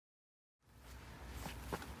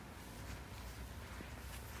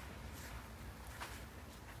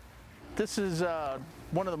This is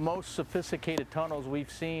one of the most sophisticated tunnels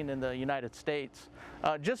we've seen in the United States,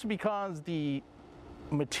 just because the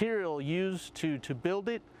material used to build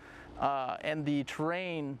it and the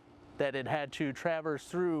terrain that it had to traverse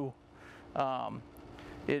through,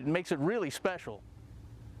 it makes it really special.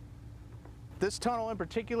 This tunnel in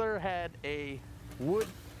particular had a wood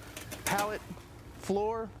pallet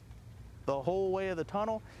floor the whole way of the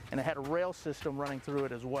tunnel, and it had a rail system running through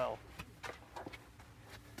it as well.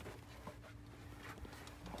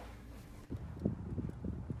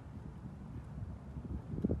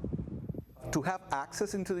 To have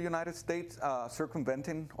access into the United States,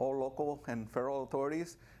 circumventing all local and federal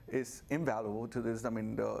authorities is invaluable to this. I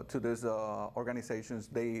mean, to these organizations,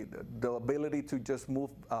 the ability to just move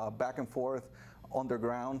back and forth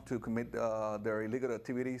underground to commit their illegal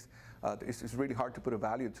activities is really hard to put a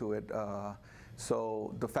value to it.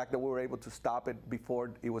 So the fact that we were able to stop it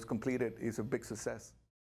before it was completed is a big success.